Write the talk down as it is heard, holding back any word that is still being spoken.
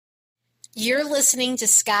You're listening to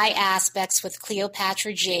Sky Aspects with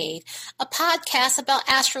Cleopatra Jade, a podcast about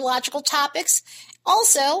astrological topics,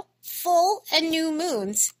 also full and new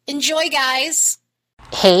moons. Enjoy, guys!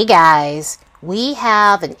 Hey guys, we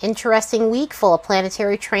have an interesting week full of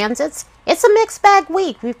planetary transits. It's a mixed bag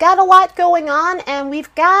week. We've got a lot going on, and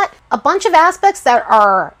we've got a bunch of aspects that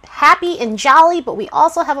are happy and jolly, but we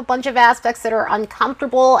also have a bunch of aspects that are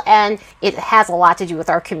uncomfortable, and it has a lot to do with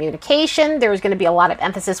our communication. There's going to be a lot of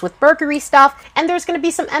emphasis with Mercury stuff, and there's going to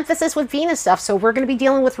be some emphasis with Venus stuff, so we're going to be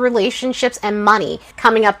dealing with relationships and money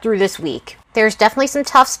coming up through this week. There's definitely some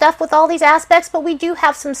tough stuff with all these aspects, but we do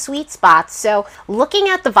have some sweet spots. So looking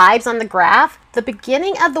at the vibes on the graph, the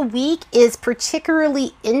beginning of the week is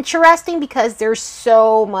particularly interesting because there's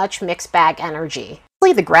so much mixed bag energy.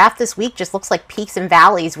 The graph this week just looks like peaks and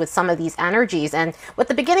valleys with some of these energies, and with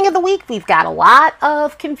the beginning of the week we've got a lot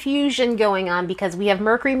of confusion going on because we have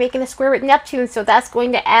Mercury making a square with Neptune, so that's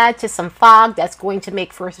going to add to some fog. That's going to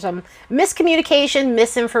make for some miscommunication,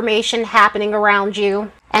 misinformation happening around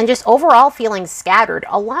you, and just overall feeling scattered,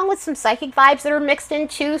 along with some psychic vibes that are mixed in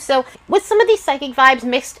too. So with some of these psychic vibes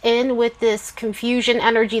mixed in with this confusion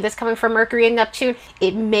energy that's coming from Mercury and Neptune,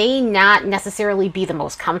 it may not necessarily be the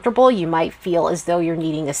most comfortable. You might feel as though you're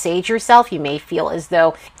needing to sage yourself. You may feel as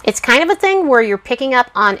though it's kind of a thing where you're picking up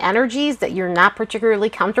on energies that you're not particularly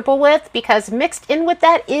comfortable with, because mixed in with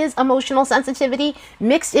that is emotional sensitivity.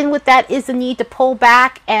 Mixed in with that is the need to pull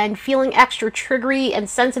back and feeling extra triggery and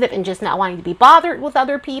sensitive and just not wanting to be bothered with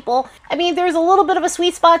other people. I mean, there's a little bit of a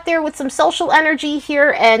sweet spot there with some social energy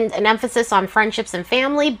here and an emphasis on friendships and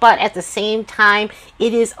family, but at the same time,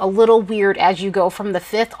 it is a little weird as you go from the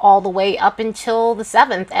 5th all the way up until the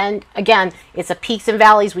 7th. And again, it's a peaks and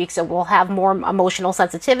valleys week, so we'll have more emotional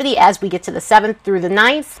sensitivity as we get to the 7th through the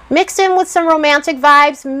 9th. Mixed in with some romantic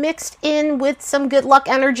vibes, mixed in with some good luck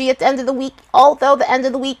energy at the end of the week, although the end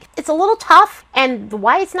of the week, it's a little tough, and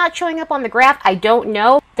why it's not showing up on the graph, I don't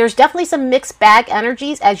know. There's definitely some mixed bag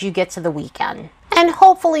energies as you get to the weekend. And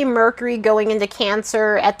hopefully Mercury going into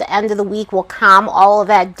Cancer at the end of the week will calm all of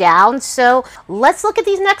that down. So let's look at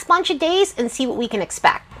these next bunch of days and see what we can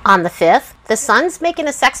expect. On the 5th, the Sun's making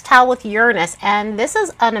a sextile with Uranus, and this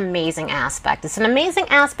is an amazing aspect. It's an amazing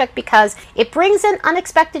aspect because it brings in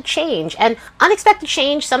unexpected change, and unexpected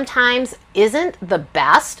change sometimes isn't the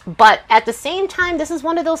best, but at the same time, this is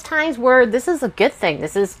one of those times where this is a good thing.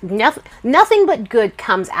 This is nothing but good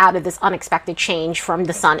comes out of this unexpected change from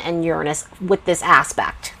the Sun and Uranus with this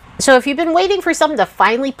aspect. So if you've been waiting for something to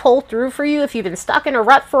finally pull through for you, if you've been stuck in a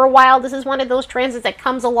rut for a while, this is one of those transits that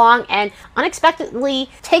comes along and unexpectedly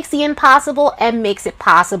takes the impossible and makes it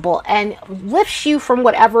possible and lifts you from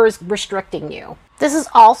whatever is restricting you. This is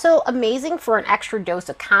also amazing for an extra dose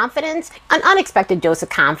of confidence, an unexpected dose of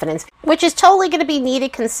confidence, which is totally going to be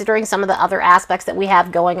needed considering some of the other aspects that we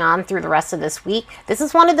have going on through the rest of this week. This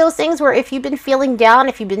is one of those things where if you've been feeling down,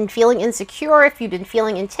 if you've been feeling insecure, if you've been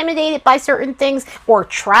feeling intimidated by certain things or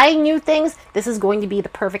trying new things, this is going to be the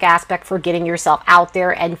perfect aspect for getting yourself out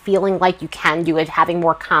there and feeling like you can do it, having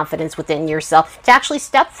more confidence within yourself to actually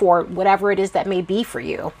step forward, whatever it is that may be for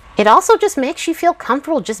you. It also just makes you feel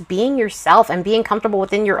comfortable just being yourself and being comfortable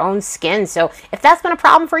within your own skin. So if that's been a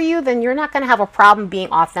problem for you, then you're not going to have a problem being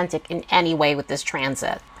authentic in any way with this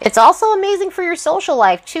transit. It's also amazing for your social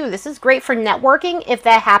life too. This is great for networking if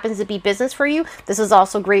that happens to be business for you. This is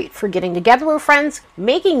also great for getting together with friends,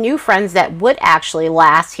 making new friends that would actually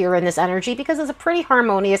last here in this energy because it's a pretty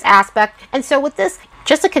harmonious aspect. And so with this,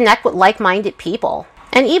 just to connect with like-minded people.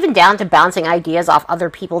 And even down to bouncing ideas off other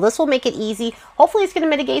people. This will make it easy. Hopefully it's going to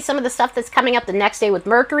mitigate some of the stuff that's coming up the next day with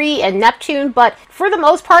Mercury and Neptune. But for the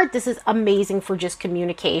most part, this is amazing for just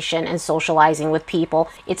communication and socializing with people.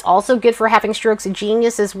 It's also good for having strokes of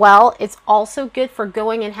genius as well. It's also good for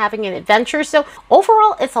going and having an adventure. So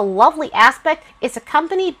overall, it's a lovely aspect. It's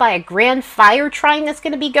accompanied by a grand fire trine that's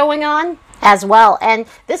going to be going on as well. And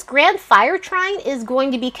this grand fire trine is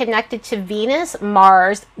going to be connected to Venus,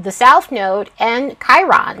 Mars, the South Node, and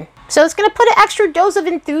Chiron. So it's going to put an extra dose of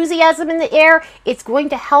enthusiasm in the air. It's going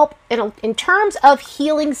to help in terms of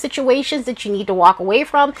healing situations that you need to walk away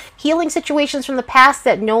from, healing situations from the past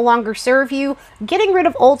that no longer serve you, getting rid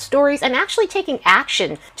of old stories, and actually taking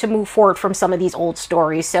action to move forward from some of these old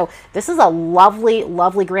stories. So this is a lovely,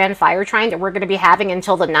 lovely grand fire trine that we're going to be having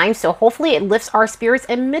until the 9th. So hopefully it lifts our spirits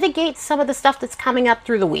and mitigates some of the stuff that's coming up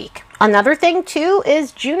through the week. Another thing too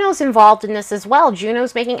is Juno's involved in this as well.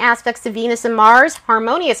 Juno's making aspects to Venus and Mars,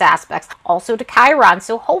 harmonious aspects, also to Chiron.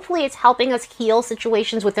 So hopefully it's helping us heal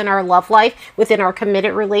situations within our love life, within our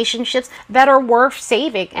committed relationships that are worth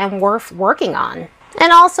saving and worth working on.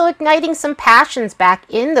 and also igniting some passions back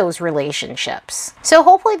in those relationships. So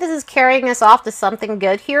hopefully this is carrying us off to something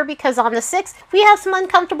good here, because on the 6th, we have some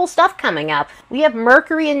uncomfortable stuff coming up. We have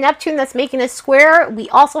Mercury and Neptune that's making a square. We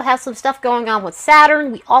also have some stuff going on with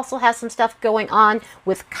Saturn. We also have some stuff going on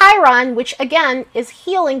with Chiron, which again is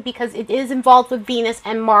healing because it is involved with Venus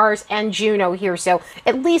and Mars and Juno here. So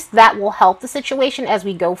at least that will help the situation as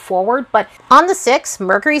we go forward. But on the 6th,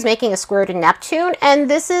 Mercury is making a square to Neptune, and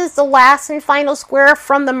this is the last and final square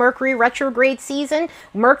from the Mercury retrograde season.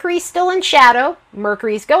 Mercury's still in shadow.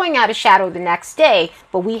 Mercury's going out of shadow the next day,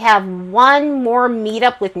 but we have one more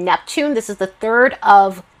meetup with Neptune. This is the third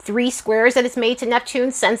of 3 squares that it's made to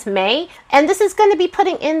Neptune since May. And this is going to be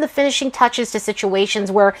putting in the finishing touches to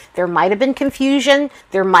situations where there might have been confusion,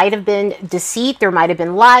 there might have been deceit, there might have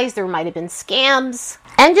been lies, there might have been scams,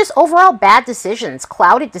 and just overall bad decisions,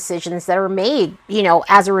 clouded decisions that are made,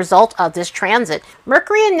 as a result of this transit.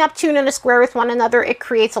 Mercury and Neptune in a square with one another, it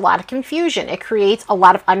creates a lot of confusion. It creates a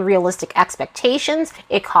lot of unrealistic expectations.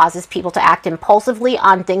 It causes people to act impulsively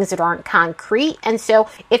on things that aren't concrete. And so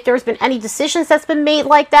if there's been any decisions that's been made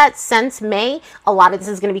like that since May, a lot of this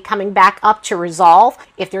is going to be coming back up to resolve.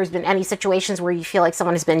 If there's been any situations where you feel like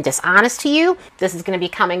someone has been dishonest to you, this is going to be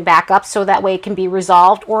coming back up so that way it can be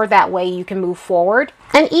resolved, or that way you can move forward.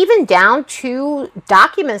 And even down to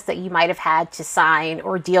documents that you might have had to sign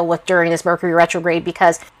or deal with during this Mercury retrograde,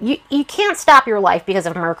 because you can't stop your life because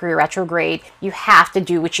of Mercury retrograde. You have to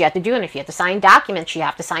do what you have to do. And if you have to sign documents, you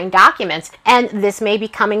have to sign documents. And this may be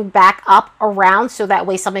coming back up around so that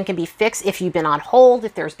way something can be fixed if you've been on hold,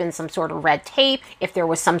 if there's been some sort of red tape, if there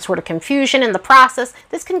was some sort of confusion in the process,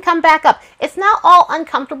 this can come back up. It's not all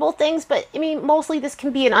uncomfortable things, but mostly this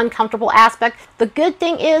can be an uncomfortable aspect. The good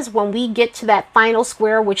thing is when we get to that final square,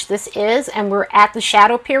 which this is, and we're at the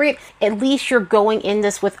shadow period, at least you're going in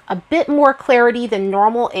this with a bit more clarity than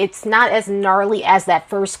normal. It's not as gnarly as that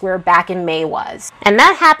first square back in May was. And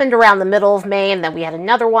that happened around the middle of May, and then we had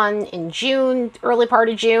another one in June, early part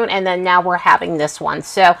of June, and then now we're having this one.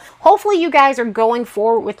 So hopefully you guys are going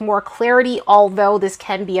forward with more clarity, although this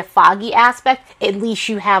can be a foggy aspect. At least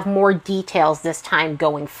you have more details this time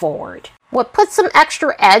going forward. What puts some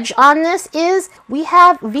extra edge on this is we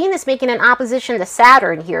have Venus making an opposition to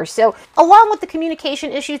Saturn here. So along with the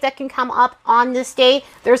communication issues that can come up on this day,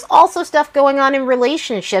 there's also stuff going on in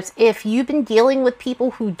relationships. If you've been dealing with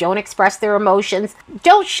people who don't express their emotions,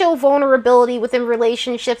 don't show vulnerability within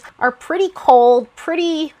relationships, are pretty cold,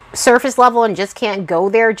 pretty surface level, and just can't go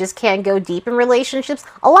there, just can't go deep in relationships,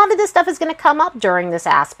 a lot of this stuff is going to come up during this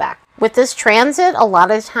aspect. With this transit, a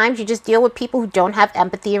lot of times you just deal with people who don't have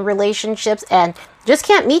empathy in relationships and just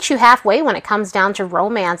can't meet you halfway when it comes down to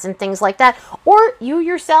romance and things like that. Or you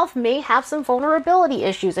yourself may have some vulnerability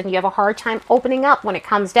issues and you have a hard time opening up when it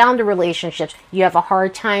comes down to relationships. You have a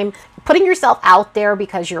hard time putting yourself out there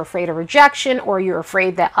because you're afraid of rejection, or you're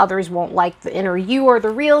afraid that others won't like the inner you or the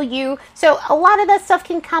real you. So a lot of that stuff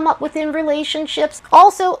can come up within relationships.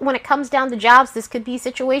 Also, when it comes down to jobs, this could be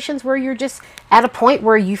situations where you're just at a point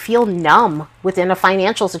where you feel numb within a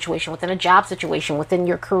financial situation, within a job situation, within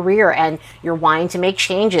your career, and you're wanting to make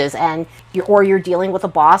changes, and you're dealing with a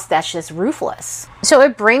boss that's just ruthless. So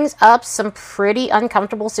it brings up some pretty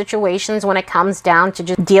uncomfortable situations when it comes down to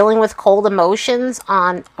just dealing with cold emotions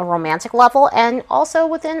on a romantic level and also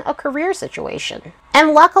within a career situation.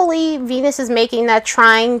 And luckily, Venus is making that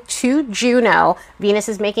trine to Juno. Venus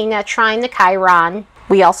is making that trine to Chiron.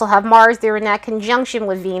 We also have Mars there in that conjunction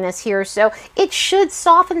with Venus here, so it should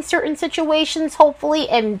soften certain situations, hopefully,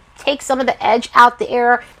 and take some of the edge out the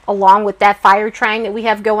air, along with that fire trine that we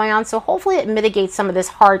have going on, so hopefully it mitigates some of this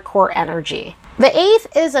hardcore energy. The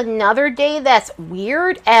 8th is another day that's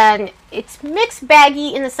weird, and it's mixed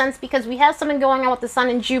baggy in the sense because we have something going on with the Sun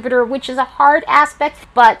and Jupiter, which is a hard aspect,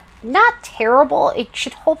 but not terrible. It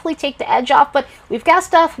should hopefully take the edge off, but we've got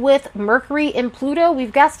stuff with Mercury and Pluto.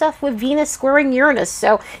 We've got stuff with Venus squaring Uranus,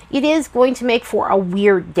 so it is going to make for a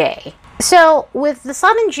weird day. So with the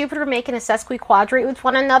Sun and Jupiter making a sesquiquadrate with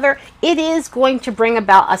one another, it is going to bring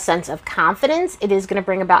about a sense of confidence. It is going to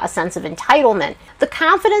bring about a sense of entitlement. The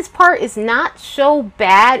confidence part is not so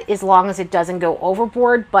bad as long as it doesn't go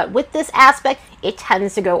overboard, but with this aspect, it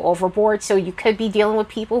tends to go overboard. So you could be dealing with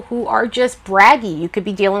people who are just braggy. You could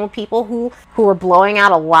be dealing with people who are blowing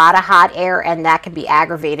out a lot of hot air, and that can be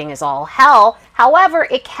aggravating as all hell. However,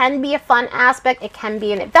 it can be a fun aspect. It can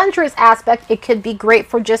be an adventurous aspect. It could be great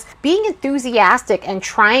for just being enthusiastic and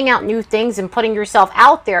trying out new things and putting yourself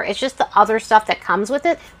out there. It's just the other stuff that comes with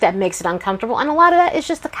it that makes it uncomfortable. And a lot of that is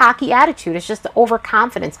just the cocky attitude. It's just the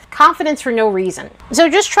overconfidence. Confidence for no reason. So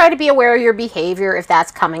just try to be aware of your behavior if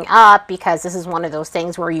that's coming up, because this is one of those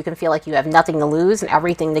things where you can feel like you have nothing to lose and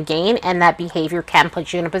everything to gain, and that behavior can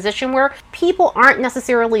put you in a position where people aren't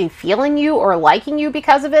necessarily feeling you or liking you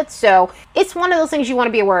because of it. So it's one of those things you want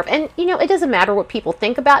to be aware of. And it doesn't matter what people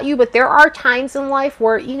think about you, but there are times in life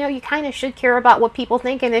where you kind of should care about what people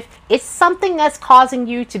think. And if it's something that's causing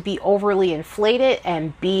you to be overly inflated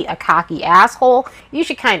and be a cocky asshole, you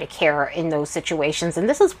should kind of care in those situations. And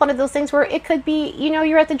this is one of those things where it could be,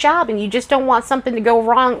 you're at the job and you just don't want something to go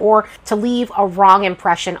wrong or to leave a wrong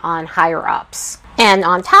impression on higher ups. And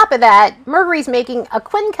on top of that, Mercury's making a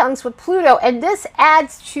quincunx with Pluto, and this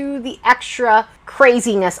adds to the extra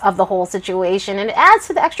craziness of the whole situation. And it adds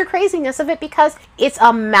to the extra craziness of it because it's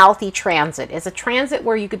a mouthy transit. It's a transit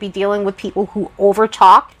where you could be dealing with people who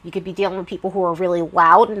overtalk. You could be dealing with people who are really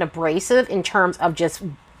loud and abrasive in terms of just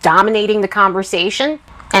dominating the conversation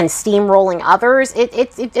and steamrolling others.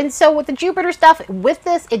 And so with the Jupiter stuff, with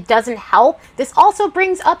this, it doesn't help. This also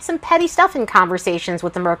brings up some petty stuff in conversations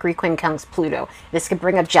with the Mercury quincunx Pluto. This could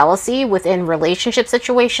bring up jealousy within relationship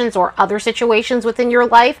situations or other situations within your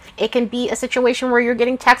life. It can be a situation where you're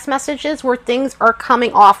getting text messages where things are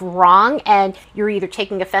coming off wrong and you're either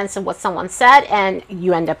taking offense at what someone said and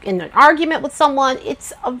you end up in an argument with someone.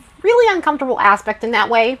 It's a really uncomfortable aspect in that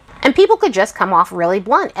way. And people could just come off really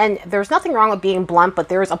blunt. And there's nothing wrong with being blunt, but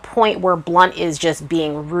there's a point where blunt is just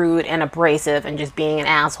being rude and abrasive and just being an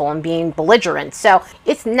asshole and being belligerent. So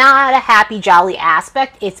it's not a happy, jolly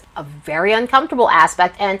aspect. It's a very uncomfortable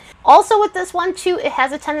aspect. And also with this one too, it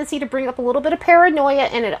has a tendency to bring up a little bit of paranoia,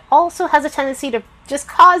 and it also has a tendency to just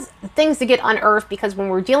cause things to get unearthed, because when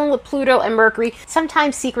we're dealing with Pluto and Mercury,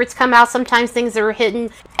 sometimes secrets come out, sometimes things that are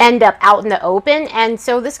hidden end up out in the open, and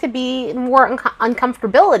so this could be more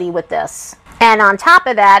uncomfortability with this. And on top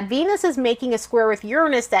of that, Venus is making a square with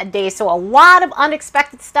Uranus that day, so a lot of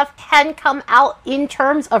unexpected stuff can come out in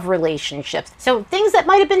terms of relationships. So things that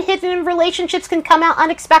might have been hidden in relationships can come out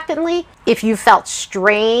unexpectedly. If you felt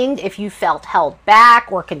strained, if you felt held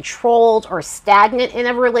back or controlled or stagnant in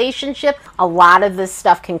a relationship, a lot of this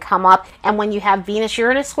stuff can come up. And when you have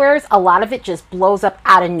Venus-Uranus squares, a lot of it just blows up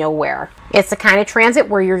out of nowhere. It's the kind of transit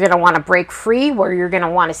where you're going to want to break free, where you're going to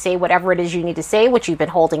want to say whatever it is you need to say, what you've been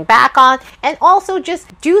holding back on, and also just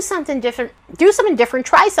do something different,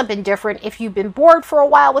 try something different. If you've been bored for a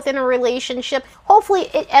while within a relationship, hopefully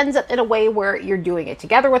it ends up in a way where you're doing it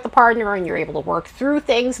together with a partner and you're able to work through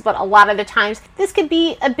things. But a lot of the times, this could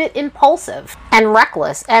be a bit impulsive and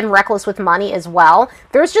reckless with money as well.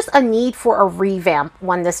 There's just a need for a revamp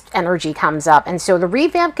when this energy comes up. And so the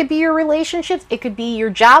revamp could be your relationships, it could be your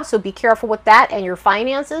job, so be careful with that, and your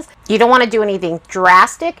finances. You don't want to do anything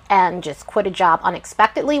drastic and just quit a job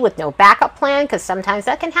unexpectedly with no backup plan, because sometimes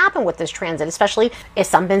that can happen with this transit, especially if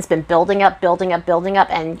something's been building up,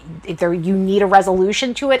 and you need a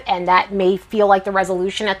resolution to it, and that may feel like the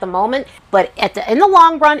resolution at the moment, but in the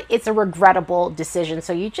long run, it's a regrettable decision.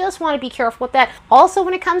 So you just want to be careful with that. Also,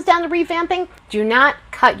 when it comes down to revamping, do not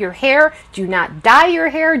cut your hair, do not dye your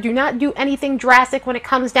hair, do not do anything drastic when it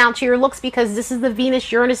comes down to your looks, because this is the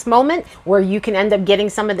Venus-Uranus moment where you can end up getting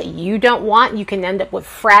something that you don't want. You can end up with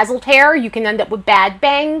frazzled hair, you can end up with bad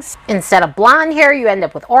bangs. Instead of blonde hair, you end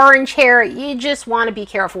up with orange hair. You just want to be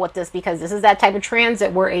careful with this, because this is that type of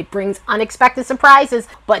transit where it brings unexpected surprises,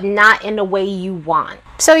 but not in the way you want.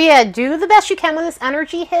 So yeah, do the best you can when this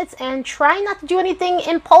energy hits, and try not to do anything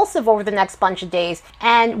impulsive over the next bunch of days.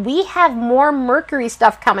 And we have more Mercury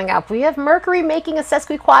stuff coming up. We have Mercury making a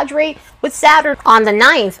sesquiquadrate with Saturn on the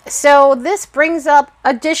 9th. So this brings up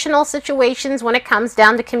additional situations when it comes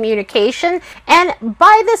down to communication. And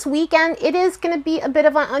by this weekend, it is going to be a bit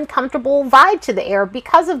of an uncomfortable vibe to the air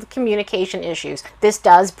because of the communication issues. This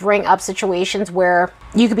does bring up situations where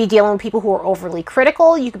you could be dealing with people who are overly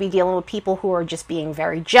critical. You could be dealing with people who are just being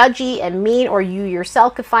very judgy and mean, or you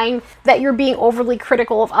yourself could find that you're being overly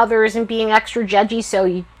critical of others and being extra judgy. So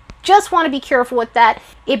you just want to be careful with that.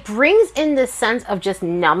 It brings in this sense of just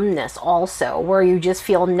numbness also, where you just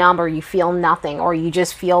feel numb, or you feel nothing, or you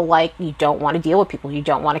just feel like you don't want to deal with people, you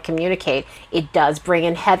don't want to communicate. It does bring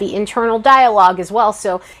in heavy internal dialogue as well.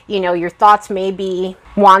 So, your thoughts may be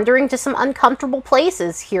wandering to some uncomfortable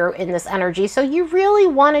places here in this energy. So you really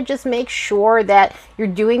want to just make sure that you're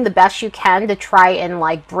doing the best you can to try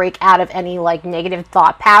and break out of any negative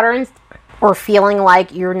thought patterns. or feeling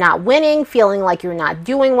like you're not winning, feeling like you're not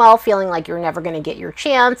doing well, feeling like you're never going to get your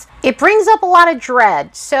chance. It brings up a lot of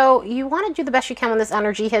dread. So you want to do the best you can when this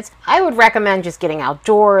energy hits. I would recommend just getting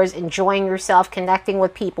outdoors, enjoying yourself, connecting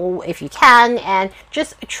with people if you can, and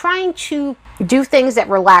just trying to do things that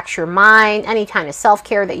relax your mind, any kind of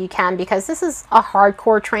self-care that you can, because this is a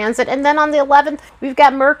hardcore transit. And then on the 11th, we've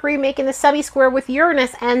got Mercury making a semi-square with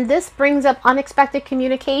Uranus, and this brings up unexpected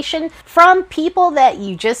communication from people that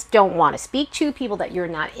you just don't want to speak to, people that you're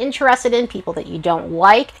not interested in, people that you don't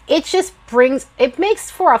like. It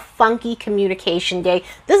makes for a funky communication day.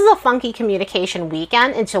 This is a funky communication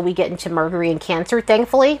weekend until we get into Mercury and Cancer,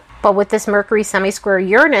 thankfully. But with this Mercury semi-square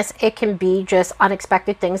Uranus, it can be just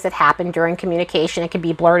unexpected things that happen during communication. It could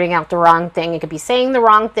be blurting out the wrong thing. It could be saying the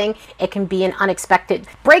wrong thing. It can be an unexpected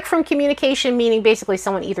break from communication, meaning basically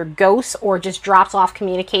someone either ghosts or just drops off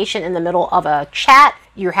communication in the middle of a chat.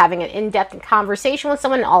 You're having an in-depth conversation with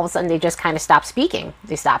someone, and all of a sudden they just kind of stop speaking.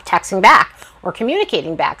 They stop texting back or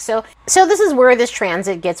communicating back. So this is where this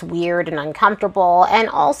transit gets weird and uncomfortable. And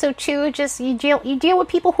also, too, just you deal with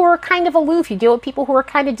people who are kind of aloof. You deal with people who are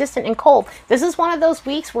kind of distant and cold. This is one of those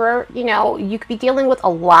weeks where, you could be dealing with a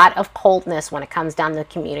lot of coldness when it comes down to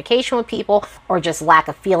communication with people, or just lack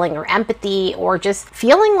of feeling or empathy, or just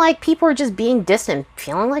feeling like people are just being distant,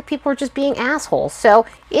 feeling like people are just being assholes. So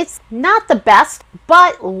it's not the best,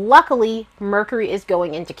 but luckily Mercury is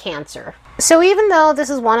going into Cancer. So even though this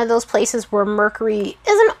is one of those places where Mercury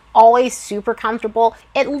isn't always super comfortable,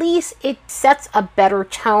 at least it sets a better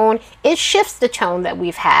tone. It shifts the tone that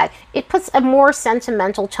we've had. It puts a more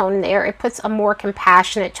sentimental tone in the air. It puts a more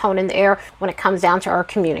compassionate tone in the air when it comes down to our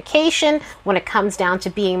communication, when it comes down to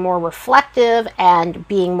being more reflective and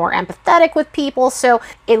being more empathetic with people. So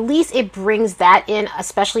at least it brings that in,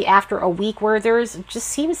 especially after a week where there's just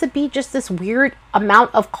seems to be just this weird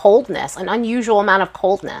amount of coldness, an unusual amount of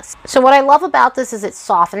coldness. So what I love about this is it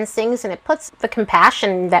softens things and it puts the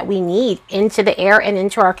compassion that we need into the air and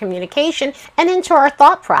into our communication and into our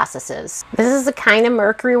thought processes. This is the kind of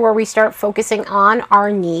Mercury where we start focusing on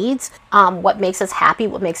our needs, what makes us happy,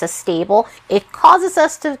 what makes us stable. It causes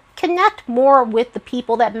us to connect more with the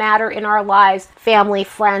people that matter in our lives, family,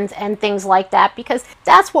 friends, and things like that, because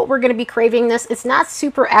that's what we're going to be craving this. It's not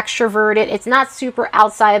super extroverted. It's not super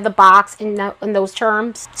outside of the box in those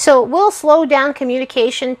terms. So it will slow down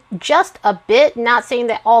communication just a bit. Not saying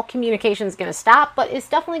that all communication is going to stop, but it's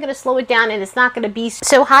definitely going to slow it down, and it's not going to be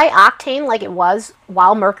so high octane like it was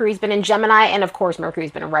while Mercury's been in Gemini, and of course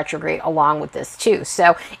Mercury's been in retrograde along with this too.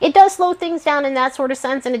 So it does slow things down in that sort of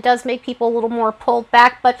sense, and it does make people a little more pulled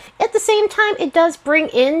back, but at the same time, it does bring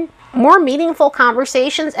in more meaningful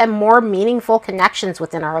conversations and more meaningful connections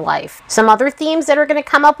within our life. Some other themes that are going to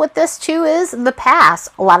come up with this too is the past.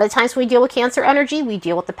 A lot of times when we deal with Cancer energy, we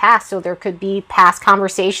deal with the past. So there could be past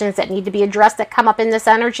conversations that need to be addressed that come up in this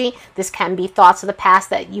energy. This can be thoughts of the past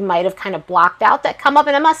that you might have kind of blocked out that come up.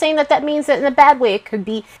 And I'm not saying that that means that in a bad way. It could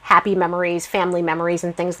be happy memories, family memories,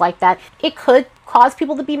 and things like that. It could cause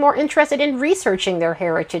people to be more interested in researching their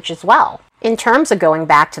heritage as well. In terms of going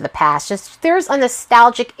back to the past, there's a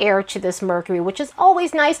nostalgic air to this Mercury, which is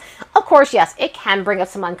always nice. Of course, yes, it can bring up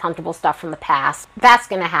some uncomfortable stuff from the past. That's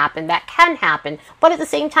going to happen. That can happen. But at the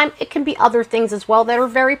same time, it can be other things as well that are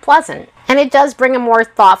very pleasant. And it does bring a more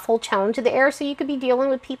thoughtful tone to the air, so you could be dealing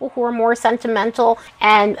with people who are more sentimental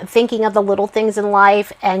and thinking of the little things in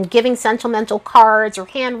life and giving sentimental cards or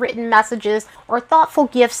handwritten messages or thoughtful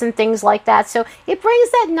gifts and things like that. So it brings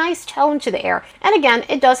that nice tone to the air. And again,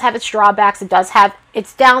 it does have its drawbacks. It does have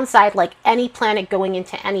its downside. Like any planet going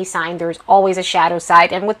into any sign, there's always a shadow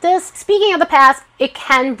side. And with this, speaking of the past, it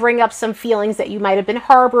can bring up some feelings that you might have been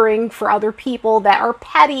harboring for other people that are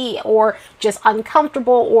petty or just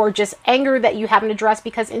uncomfortable or just anger that you haven't addressed,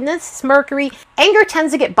 because in this Mercury, anger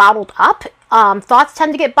tends to get bottled up. Thoughts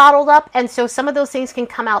tend to get bottled up, and so some of those things can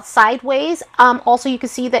come out sideways. Also, you can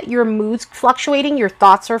see that your mood's fluctuating, your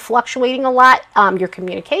thoughts are fluctuating a lot, your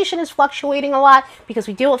communication is fluctuating a lot, because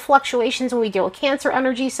we deal with fluctuations when we deal with Cancer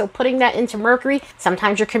energy. So putting that into Mercury,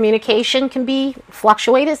 sometimes your communication can be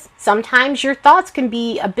fluctuated, sometimes your thoughts can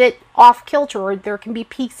be a bit off kilter, or there can be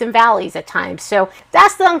peaks and valleys at times. So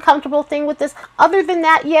that's the uncomfortable thing with this. Other than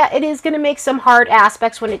that, yeah, it is going to make some hard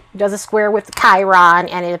aspects when it does a square with Chiron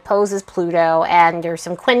and it opposes Pluto, and there's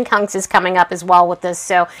some quincunxes coming up as well with this.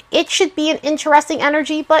 So it should be an interesting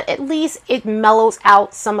energy, but at least it mellows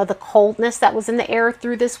out some of the coldness that was in the air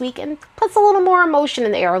through this week and puts a little more emotion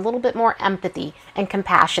in the air, a little bit more empathy and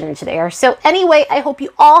compassion into the air. So anyway, I hope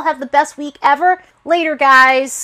you all have the best week ever. Later, guys.